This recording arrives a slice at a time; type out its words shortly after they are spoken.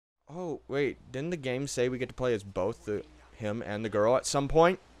Oh, wait. Didn't the game say we get to play as both him and the girl at some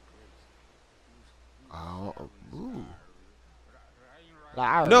point? Oh, ooh.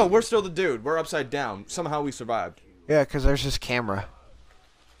 No, we're still the dude. We're upside down. Somehow we survived. Yeah, because there's this camera.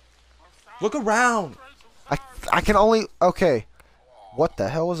 Look around. I can only... Okay. What the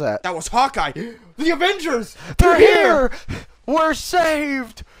hell was that? That was Hawkeye. The Avengers. They're here. We're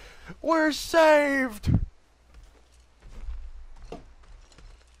saved. We're saved.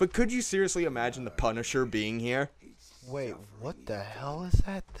 But could you seriously imagine the Punisher being here? Wait, what the hell is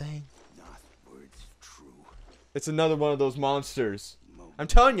that thing? It's another one of those monsters. I'm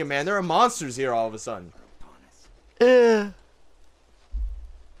telling you, man, there are monsters here all of a sudden. It's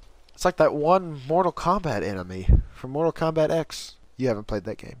like that one Mortal Kombat enemy from Mortal Kombat X. You haven't played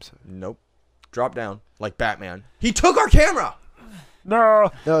that game, so. Nope. Drop down. Like Batman. He took our camera!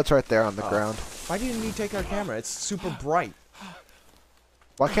 No! No, it's right there on the ground. Why didn't he take our camera? It's super bright.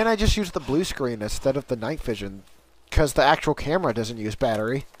 Why can't I just use the blue screen instead of the night vision? Because the actual camera doesn't use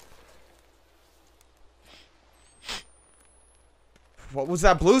battery. What was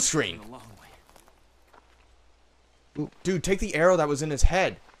that blue screen? Dude, take the arrow that was in his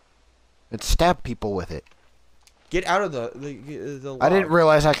head. And stab people with it. Get out of the log. I didn't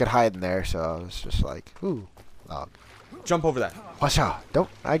realize I could hide in there, so I was just like, ooh, log. Jump over that. Watch out. Don't,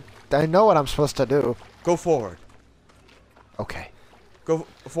 I know what I'm supposed to do. Go forward. Okay. Go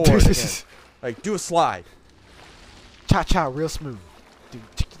forward again. Like, do a slide. Cha-cha, real smooth.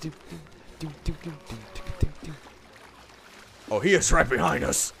 Oh, he is right behind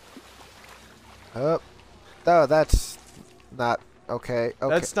us. Oh, that's not okay. Okay.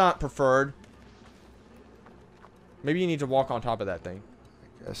 That's not preferred. Maybe you need to walk on top of that thing.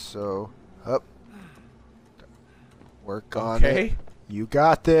 I guess so. Up. Work on it. You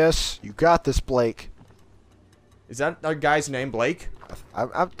got this. You got this, Blake. Is that our guy's name, Blake?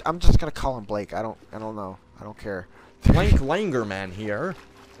 I'm just gonna call him Blake. I don't know. I don't care. Blank Langerman here.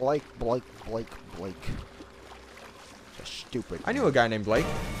 Blake. Just stupid. I knew a guy named Blake.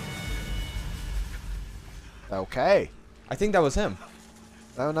 Okay. I think that was him.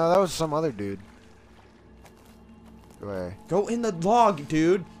 No, that was some other dude. Wait. Go in the log,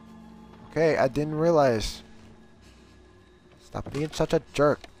 dude. Okay, I didn't realize. Stop being such a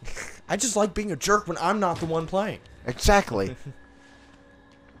jerk. I just like being a jerk when I'm not the one playing. Exactly.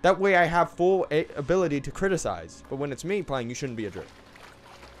 That way I have full ability to criticize. But when it's me playing, you shouldn't be a jerk.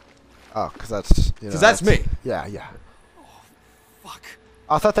 Oh, because that's... Because that's me. Yeah. Oh, fuck.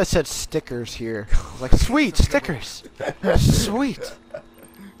 I thought that said stickers here. I was like, sweet, stickers. Sweet.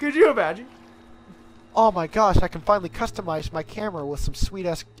 Could you imagine? Oh my gosh, I can finally customize my camera with some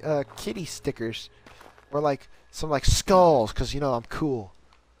sweet-ass kitty stickers. Or like, some like skulls, because, you know, I'm cool.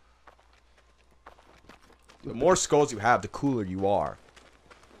 The more skulls you have, the cooler you are.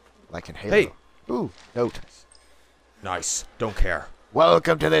 Like in Halo. Hey! Ooh, note. Nice. Don't care.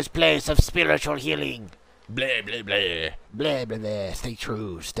 Welcome to this place of spiritual healing. Blah, blah, blah. Blah, blah, blah. Stay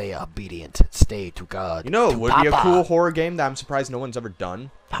true. Stay obedient. Stay to God. You know, it to would Papa. be a cool horror game that I'm surprised no one's ever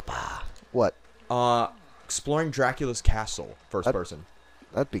done. Papa. What? Exploring Dracula's castle, first person.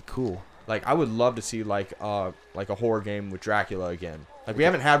 That'd be cool. Like, I would love to see like a horror game with Dracula again. Like, we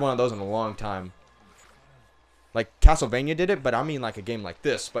haven't had one of those in a long time. Like, Castlevania did it, but I mean like a game like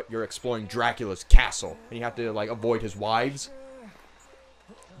this, but you're exploring Dracula's castle, and you have to like avoid his wives.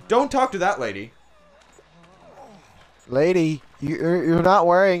 Don't talk to that lady. Lady, you're not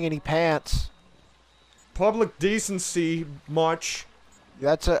wearing any pants. Public decency much.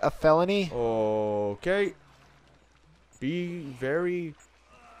 That's a felony? Okay. Be very...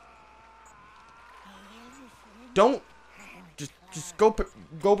 Don't... Just go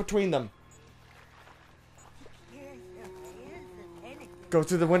between them. Go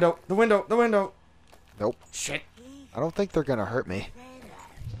through the window. The window. Nope. Shit. I don't think they're gonna hurt me.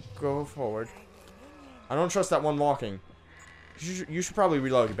 Go forward. I don't trust that one walking. You should probably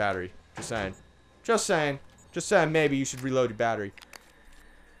reload your battery. Just saying. Just saying maybe you should reload your battery.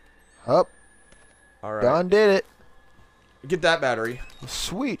 Up. Alright. Done did it. Get that battery.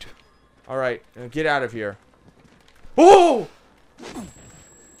 Sweet. Alright. Get out of here. Oh!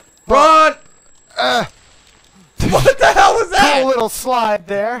 Run! What the hell was that? A little slide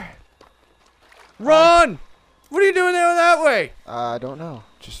there. Run! What are you doing there that way? I don't know.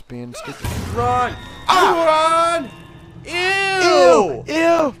 Just being stupid. Run! Run! Ew!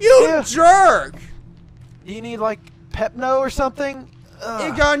 Ew! You jerk! You need like Pepno or something?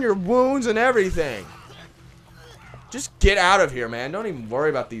 It got on your wounds and everything. Just get out of here, man. Don't even worry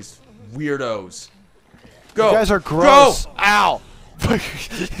about these weirdos. Go. You guys are gross. Go! Ow!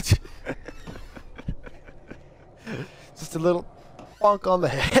 Just a little. bonk on the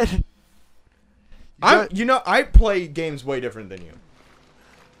head. I play games way different than you.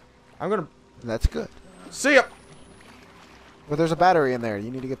 I'm gonna. That's good. See ya. Well, there's a battery in there. You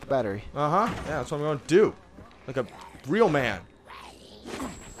need to get the battery. Yeah, that's what I'm gonna do. Like a real man.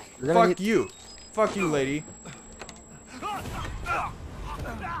 Fuck you, lady.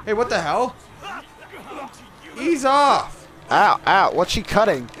 Hey, what the hell? Ease off. Ow, ow. What's she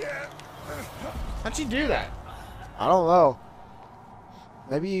cutting? How'd she do that? I don't know.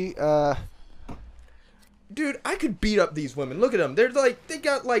 Maybe, Dude, I could beat up these women. Look at them. They're like, they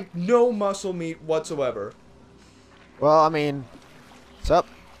got like no muscle meat whatsoever. Well, I mean, sup?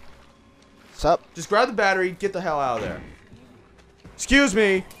 Just grab the battery, get the hell out of there. Excuse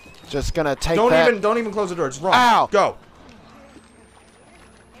me. Just gonna take Don't that. even close the door. It's wrong. Ow. Go.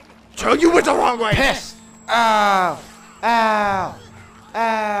 So you went the wrong way. Piss. Ow. Ow.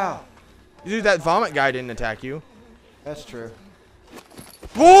 Ow. Dude, that vomit guy didn't attack you. That's true.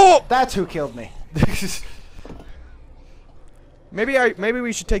 Whoa! That's who killed me. Maybe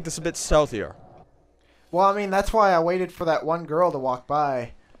we should take this a bit stealthier. Well, I mean, that's why I waited for that one girl to walk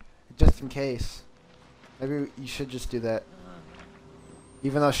by, just in case. Maybe you should just do that.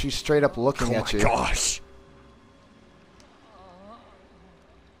 Even though she's straight up looking at you. Oh my gosh.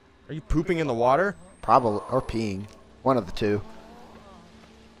 Are you pooping in the water? Probably, or peeing. One of the two.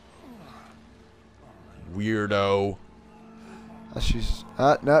 Weirdo.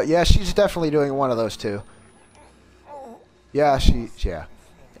 No, yeah, she's definitely doing one of those two. Yeah, yeah.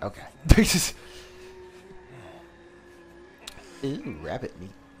 Okay. Ooh, rabbit meat.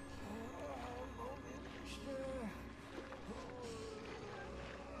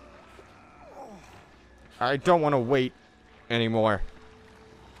 I don't want to wait anymore.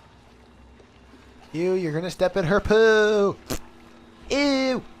 You're gonna step in her poo.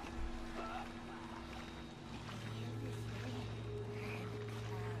 Ew.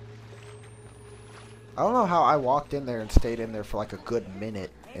 I don't know how I walked in there and stayed in there for like a good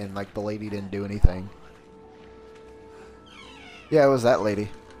minute and like the lady didn't do anything. Yeah, it was that lady.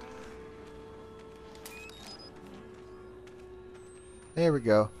 There we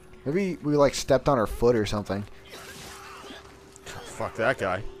go. Maybe we like stepped on her foot or something. Fuck that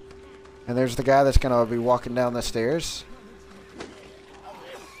guy. And there's the guy that's gonna be walking down the stairs.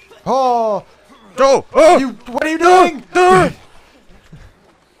 Oh! Go! Oh! What are you doing?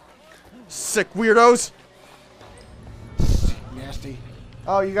 Sick weirdos. Nasty.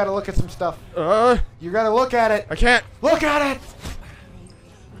 Oh, you gotta look at some stuff. You gotta look at it. I can't. Look at it!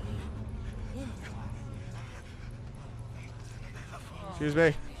 Excuse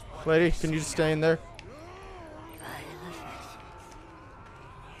me. Lady, can you just stay in there?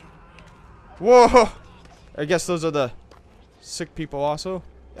 Whoa! I guess those are the sick people also.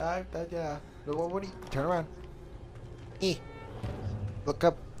 Yeah. What do you... Turn around. Look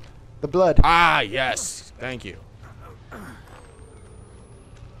up the blood. Ah, yes. Thank you.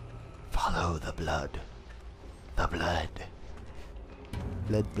 Follow the blood. The blood.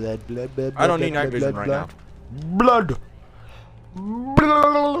 Blood. I don't need night vision right now. Blood.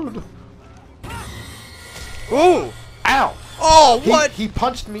 Blood. Ooh! Ow! Oh, what? He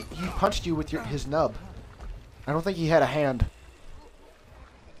punched me. He punched you with his nub. I don't think he had a hand.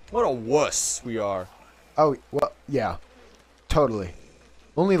 What a wuss we are. Oh, well, yeah. Totally.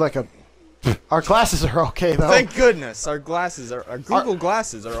 Only like a... Our glasses are okay, though. Thank goodness. Our Google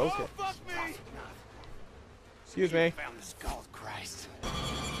glasses are okay. Excuse me.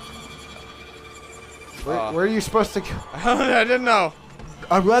 Where are you supposed to go? I didn't know.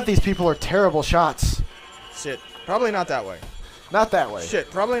 I'm glad these people are terrible shots. Shit. Probably not that way. Not that way.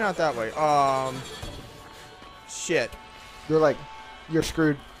 Shit. Probably not that way. Shit. You're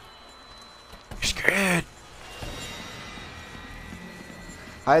screwed. You're screwed.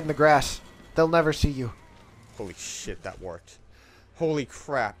 Hide in the grass. They'll never see you. Holy shit, that worked. Holy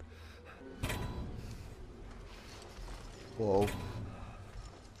crap. Whoa.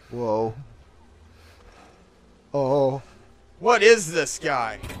 Whoa. Oh. What is this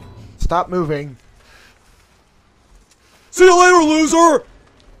guy? Stop moving. See you later, loser!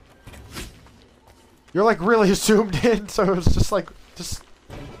 You're like really zoomed in, so it was just like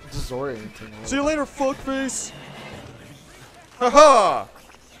disorienting. See you later, fuckface. Haha!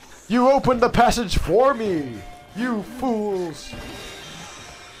 You opened the passage for me, you fools!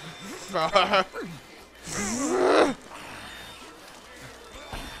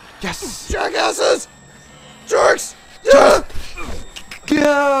 Yes! Jackasses! Jerks! Yeah!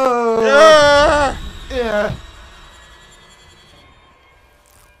 Go! Yeah! Yeah.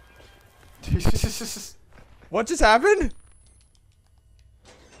 What just happened?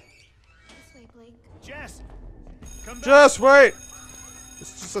 This way, Blake. Just wait!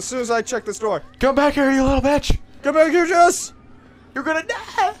 Just as soon as I check this door. Come back here, you little bitch. Come back here, Jess. You're gonna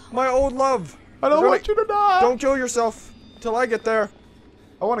die. My old love. I don't want you to die. Don't kill yourself till I get there.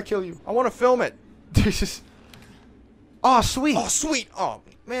 I want to kill you. I want to film it. Oh, sweet. Oh, sweet. Oh,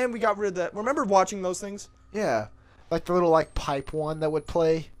 man, we got rid of that. Remember watching those things? Yeah. Like the little, like, pipe one that would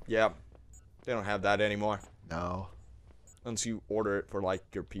play. Yeah. They don't have that anymore. No. Unless you order it for, like,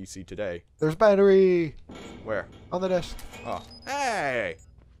 your PC today. There's battery. Where? On the desk. Oh. Hey!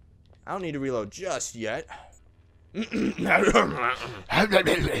 I don't need to reload just yet. Wait,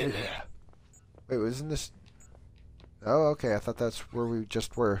 wasn't this... Oh, okay. I thought that's where we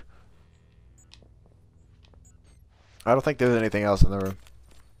just were. I don't think there's anything else in the room.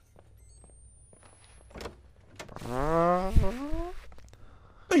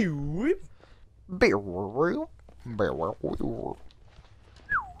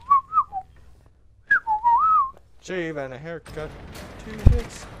 Shave and a haircut. 2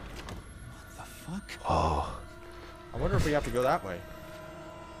 hits. What the fuck? Oh. I wonder if we have to go that way.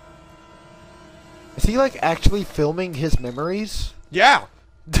 Is he, like, actually filming his memories? Yeah!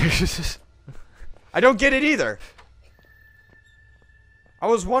 I don't get it either. I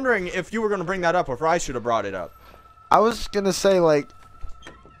was wondering if you were going to bring that up or if I should have brought it up. I was gonna say, like,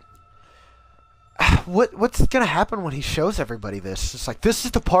 what's gonna happen when he shows everybody this? It's like, this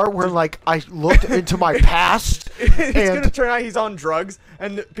is the part where, like, I looked into my past. It's gonna turn out he's on drugs,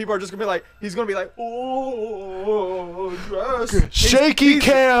 and people are just gonna be like, he's gonna be like, oh, yes. Shaky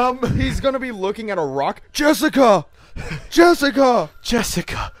cam. He's gonna be looking at a rock. Jessica, Jessica,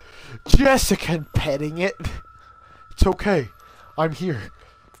 Jessica, Jessica, and petting it. It's okay. I'm here.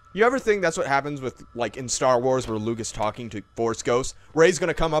 You ever think that's what happens with, like, in Star Wars where Luke is talking to Force Ghost? Rey's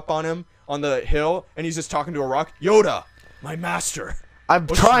gonna come up on him on the hill, and he's just talking to a rock. Yoda, my master. I'm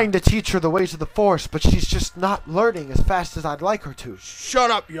trying to teach her the ways of the Force, but she's just not learning as fast as I'd like her to. Shut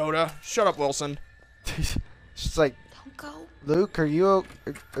up, Yoda. Shut up, Wilson. She's like, Don't go. Luke, are you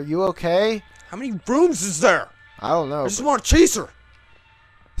okay? How many rooms is there? I don't know. I just want to chase her.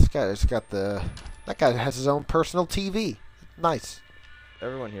 That guy has his own personal TV. Nice.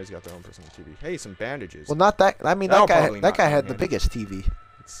 Everyone here's got their own personal TV. Hey, some bandages. Well, not that. I mean, That'll that probably guy not had come the in. biggest TV.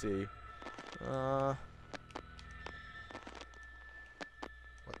 Let's see.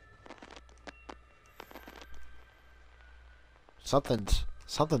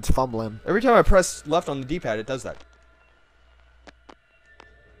 Something's fumbling. Every time I press left on the D-pad, it does that.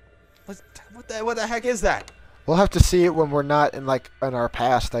 What the heck is that? We'll have to see it when we're not in our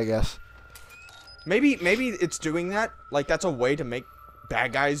past, I guess. Maybe it's doing that. Like, that's a way to make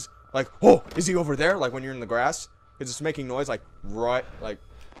bad guys like, oh, is he over there? Like when you're in the grass, because it's making noise like right like.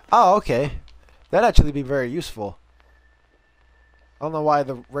 Oh, okay. That'd actually be very useful. I don't know why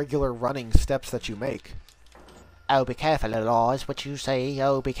the regular running steps that you make. Oh, be careful, little eyes, what you say.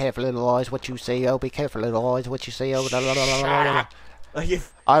 Oh, be careful, little eyes, what you say. Oh, be careful, little eyes, what you say. Oh, Like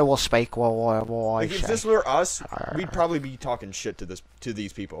if I will speak what I like if say. this were us, we'd probably be talking shit to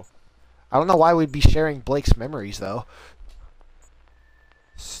these people. I don't know why we'd be sharing Blake's memories, though.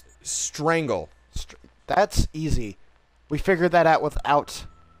 Strangle. That's easy. We figured that out without...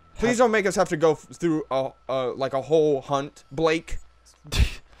 Please don't make us have to go through like a whole hunt, Blake.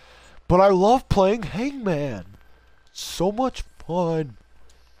 But I love playing Hangman. So much fun.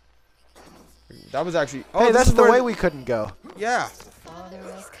 That was actually... Oh, hey, this that's is the where way we couldn't go. Yeah.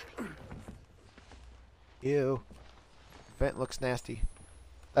 Ew. Vent looks nasty.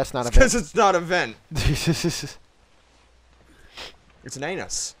 That's not a Because vent. it's not a vent. It's an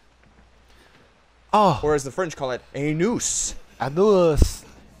anus. Oh. Or as the French call it, a noose. Anus.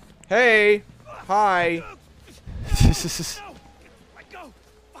 Hey. Hi.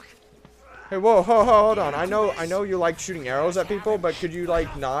 Hey, whoa, hold on. I know you like shooting arrows at people, but could you,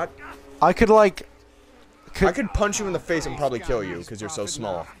 like, not? I could, like... I could punch you in the face and probably kill you, because you're so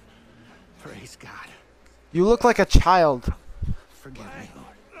small. Praise God. You look like a child. Forgive me, Lord.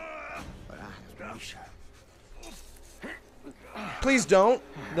 But I have to be sure. Please don't.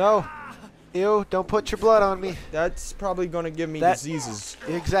 No. Ew, don't put your blood on me. That's probably going to give me That- diseases.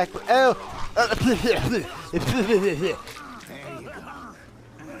 Exactly. Ew. There you go.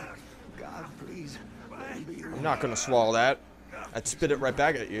 God, please. let me be I'm not going to swallow that. I'd spit it right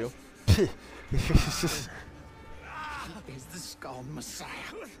back at you. is the skull Messiah.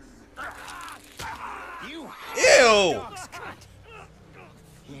 You Ew!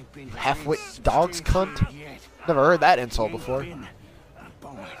 ain't been Halfwit raised dog's straight cunt? yet. Never heard that You insult ain't before. been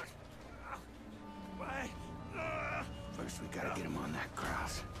born. First, we gotta get him on that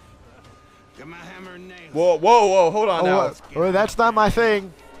cross. Get my hammer and nails. Whoa, hold on now. Oh, that's not my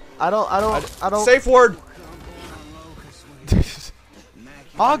thing. I don't. Safe word.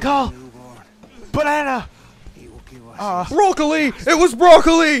 Uncle! Newborn. Banana! He will give us Broccoli! It was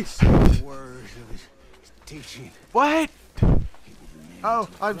broccoli! the words of his teaching. What? Oh,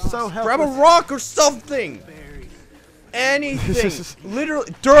 I'm so helpless. Grab a rock or something! Buried. Anything!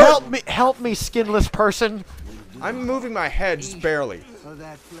 Literally, dirt! Help me, skinless person. I'm moving my head just barely. Of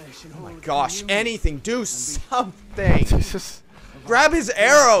that flesh and hold Gosh, communion. anything, do something! Grab his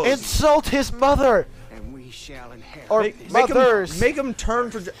arrows! Insult his mother. And we shall inherit. Or mothers. Make him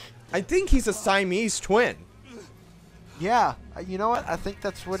turn for... I think he's a Siamese twin. Yeah, you know what? I think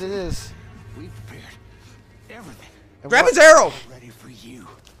that's what it is. We prepared everything And Grab what- his arrow! ready for you.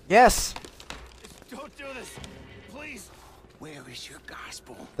 Yes, Don't do this, please. Where is your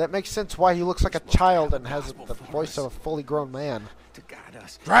gospel that makes sense why he looks like a child and has the voice of a fully grown man. to guide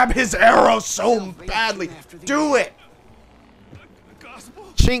us? Grab his arrow so badly! Do it! Gospel.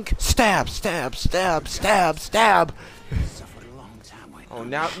 Chink, stab, stab, stab, stab, stab. Suffered a long time waiting. Oh,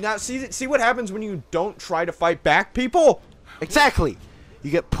 now see what happens when you don't try to fight back, people? Exactly.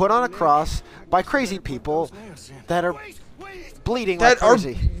 You get put on a cross by crazy people that are bleeding like That are...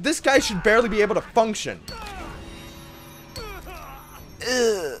 crazy. This guy should barely be able to function.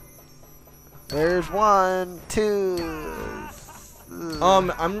 There's 1, 2.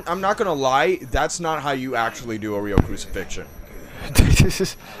 I'm not gonna lie, that's not how you actually do a real crucifixion.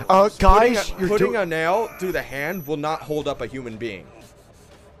 Guys, Putting a nail through the hand will not hold up a human being.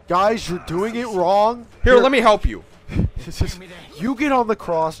 guys, you're doing it wrong. Here, let me help you. You get on the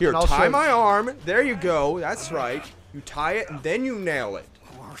cross. Here, and I'll tie show my you. arm. There you go. That's right. You tie it and then you nail it.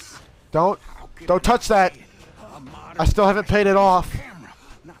 Don't touch that. I still haven't paid it off. Camera,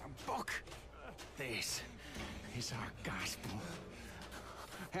 not a book. This is our gospel.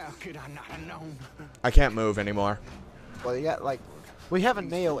 How could I not have known? I can't move anymore. Well, you got we have a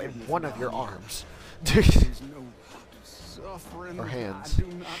nail in one of your arms. There's no suffering Or hands. I do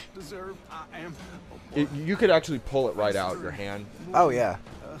not deserve. I am. You could actually pull it right out, your hand. Oh yeah.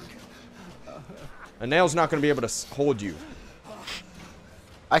 A nail's not going to be able to hold you.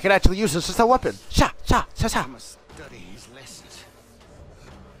 I can actually use this as a weapon. Sha, sha, sha, sha. I must study his lessons.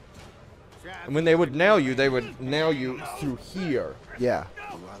 And when they would nail you, they would nail you through here. Yeah.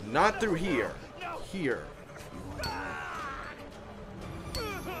 Not through here. Here.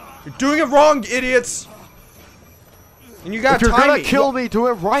 You're doing it wrong, idiots! And you gotta If you're tie gonna me. kill me, do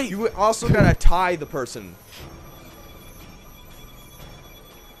it right. You also gotta tie the person.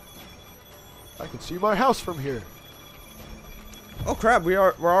 I can see my house from here. Oh crap, we're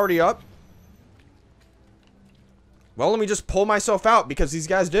already up. Well, let me just pull myself out because these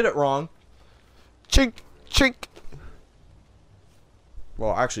guys did it wrong. Chink, chink.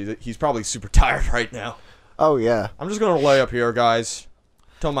 Well, actually, he's probably super tired right now. Oh yeah. I'm just gonna lay up here, guys.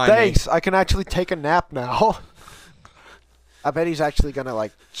 Don't mind me. Thanks. I can actually take a nap now. I bet he's actually gonna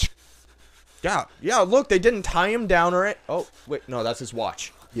Yeah, look, they didn't tie him down or it. Oh, wait, no, that's his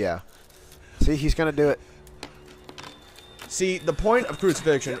watch. Yeah. See, he's gonna do it. See, the point of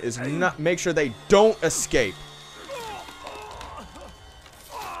crucifixion is not make sure they don't escape.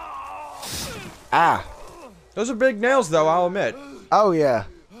 Ah. Those are big nails, though, I'll admit. Oh yeah.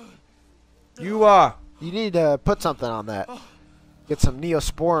 You, You need to put something on that. Get some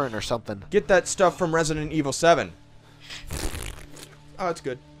Neosporin or something. get that stuff from Resident Evil 7. Oh, it's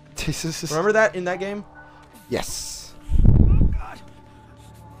good. Remember that in that game? Yes.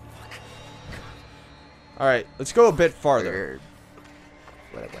 Alright, let's go a bit farther.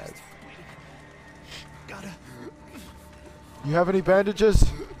 Whatever. You have any bandages?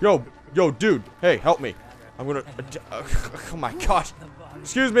 Yo, dude. Hey, help me. I'm gonna... oh my gosh.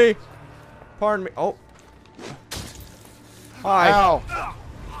 Excuse me. Pardon me. Oh. Hi. Ow.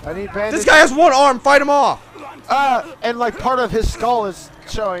 I need bandages. This guy has one arm. Fight him off. And part of his skull is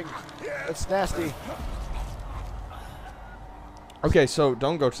showing. It's nasty. Okay, so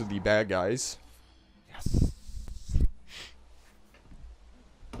don't go to the bad guys. Yes.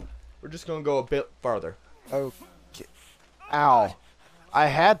 We're just gonna go a bit farther. Okay. Ow. I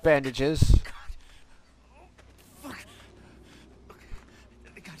had bandages.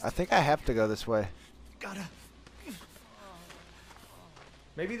 I think I have to go this way.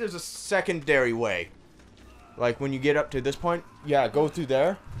 Maybe there's a secondary way. Like when you get up to this point. Yeah, go through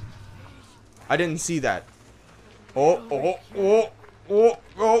there. I didn't see that. Oh,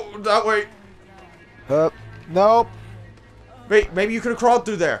 that way. Nope. Wait, maybe you could have crawled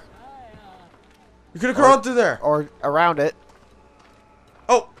through there. You could have crawled through there. Or around it.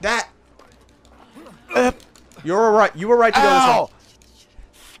 Oh, that. You're right. You were right to go this Ow! way.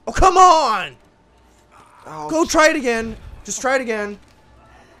 Oh, come on. Oh, Go try it again. Just try it again.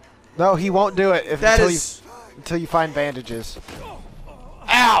 No, he won't do it That until is... you find bandages. Ow!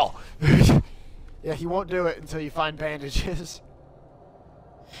 Yeah, he won't do it until you find bandages.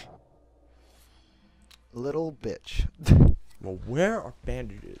 Little bitch. Well, where are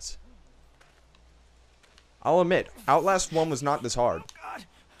bandages? I'll admit, Outlast 1 was not this hard. God.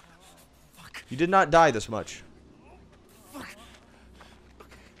 Fuck. You did not die this much. Fuck.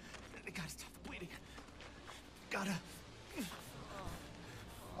 Okay. I gotta stop bleeding. Gotta.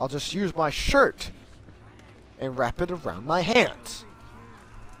 I'll just use my shirt and wrap it around my hands.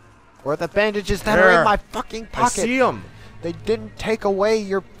 Or the bandages that are There. in my fucking I pocket. see them. They didn't take away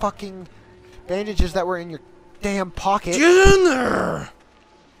your fucking bandages that were in your damn pocket. Get in there!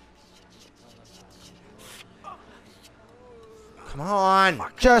 Come on.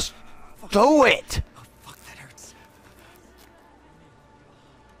 Just do it. Oh, fuck, that hurts.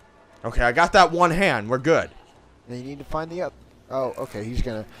 Okay, I got that one hand. We're good. Then you need to find the other. Oh, okay. He's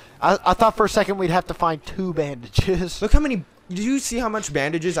gonna. I thought for a second we'd have to find 2 bandages. Look how many. Did you see how much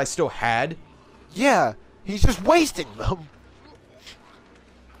bandages I still had? Yeah, he's just wasting them.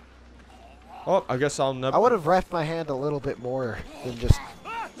 Oh, I guess I'll never. I would have wrapped my hand a little bit more than just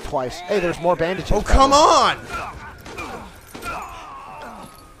twice. Hey, there's more bandages. Oh, come on!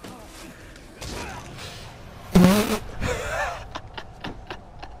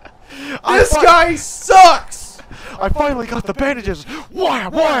 This guy sucks! I finally got the bandages.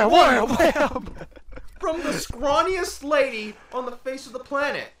 Wham, wham, wham, wham. From the scrawniest lady on the face of the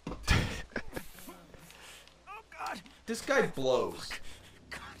planet. Oh, God. This guy blows.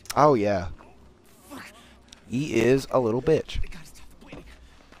 Oh, yeah. He is a little bitch. I gotta stop bleeding.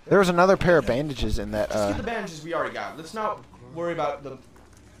 There was another pair of bandages in that. Let's get the bandages we already got. Let's not worry about the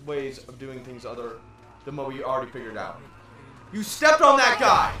ways of doing things other than what we already figured out. You stepped on that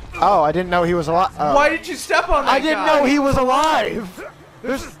guy! Oh, I didn't know he was alive. Why did you step on that guy? I didn't know he was alive.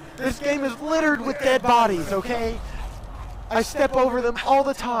 This game is littered with dead bodies, okay? I step over them all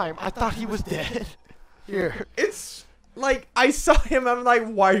the time. I thought he was dead. Here. It's like, I saw him, I'm like,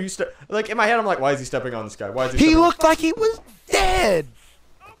 why are you like, in my head, I'm like, why is he stepping on this guy? Why is he He stepping looked like he was dead.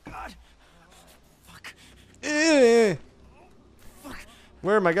 Oh, God. Fuck.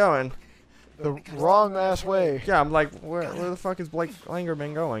 Where am I going? The wrong ass way. Yeah, I'm like, where the fuck is Blake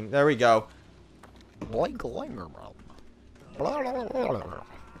Langerman going? There we go. Blake Langerman. Blah, blah, blah, blah.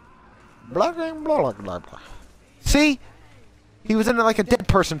 Blah, blah, blah, blah, blah. See? He was in like a dead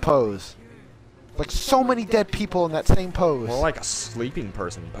person pose. Like so many dead people in that same pose. More like a sleeping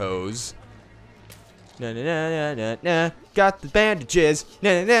person pose. Na na na na na na. Got the bandages.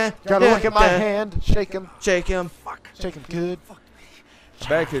 Na na na. Gotta na, look at my na. hand. Shake him. Shake him. Shake him good.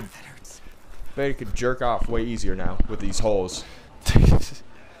 Bet I could jerk off way easier now with these holes.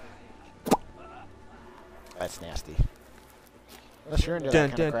 That's nasty. Unless you're into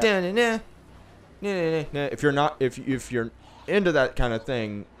Dun, that kind dun, of crap. dun, na, na, na, na. If you're not, if you're into that kind of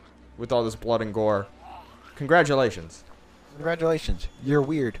thing, with all this blood and gore, congratulations. Congratulations. You're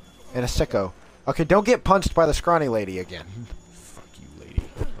weird. And a sicko. Okay, don't get punched by the scrawny lady again. Fuck you, lady.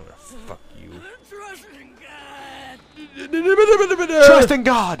 I'm gonna fuck you. Trust in God. Trust in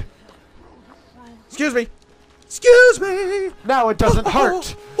God. Excuse me. Excuse me. Now it doesn't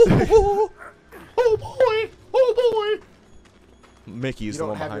hurt. Oh, boy. Oh boy. Mickey is You the don't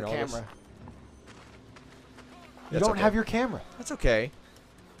one have behind your all this. camera. You That's don't okay. have your camera. That's okay.